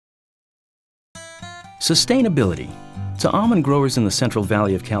Sustainability. To almond growers in the Central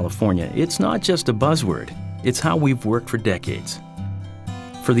Valley of California, it's not just a buzzword, it's how we've worked for decades.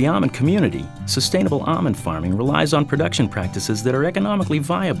 For the almond community, sustainable almond farming relies on production practices that are economically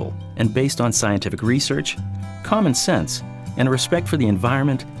viable and based on scientific research, common sense, and a respect for the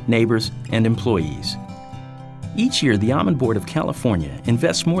environment, neighbors, and employees. Each year, the Almond Board of California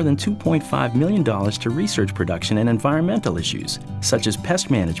invests more than $2.5 million to research production and environmental issues, such as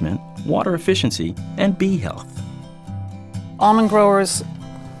pest management, water efficiency, and bee health. Almond growers,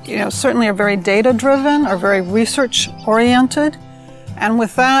 certainly are very data-driven, are very research-oriented, and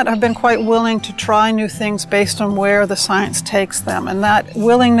with that, have been quite willing to try new things based on where the science takes them. And that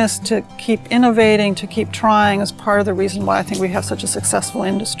willingness to keep innovating, to keep trying, is part of the reason why I think we have such a successful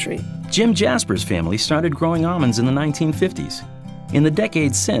industry. Jim Jasper's family started growing almonds in the 1950s. In the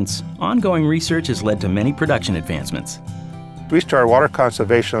decades since, ongoing research has led to many production advancements. We started water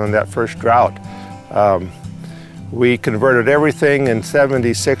conservation on that first drought. We converted everything in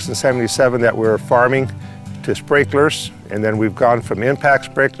 76 and 77 that we were farming to sprinklers, and then we've gone from impact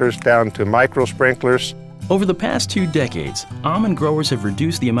sprinklers down to micro sprinklers. Over the past 2 decades, almond growers have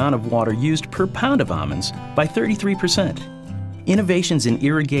reduced the amount of water used per pound of almonds by 33%. Innovations in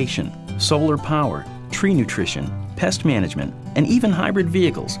irrigation, solar power, tree nutrition, pest management, and even hybrid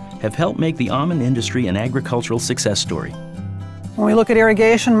vehicles have helped make the almond industry an agricultural success story. When we look at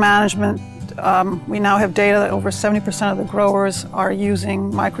irrigation management, we now have data that over 70% of the growers are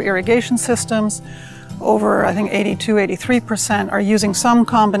using micro-irrigation systems. Over, I think, 83% are using some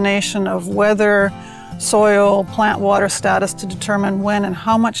combination of weather, soil, plant water status to determine when and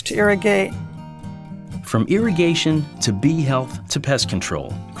how much to irrigate. From irrigation to bee health to pest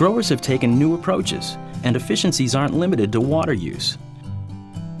control, growers have taken new approaches, and efficiencies aren't limited to water use.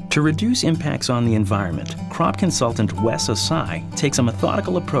 To reduce impacts on the environment, crop consultant Wes Assai takes a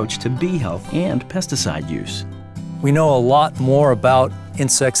methodical approach to bee health and pesticide use. We know a lot more about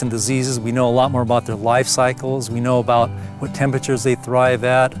insects and diseases. We know a lot more about their life cycles. We know about what temperatures they thrive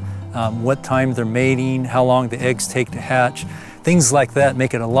at, what time they're mating, how long the eggs take to hatch. Things like that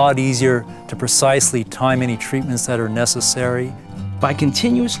make it a lot easier to precisely time any treatments that are necessary. By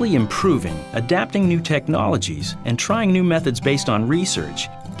continuously improving, adapting new technologies, and trying new methods based on research,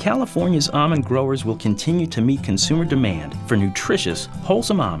 California's almond growers will continue to meet consumer demand for nutritious,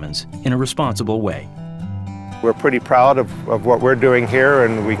 wholesome almonds in a responsible way. We're pretty proud of what we're doing here,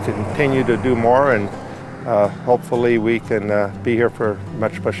 and we continue to do more, and hopefully we can be here for a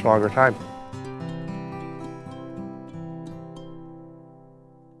much longer time.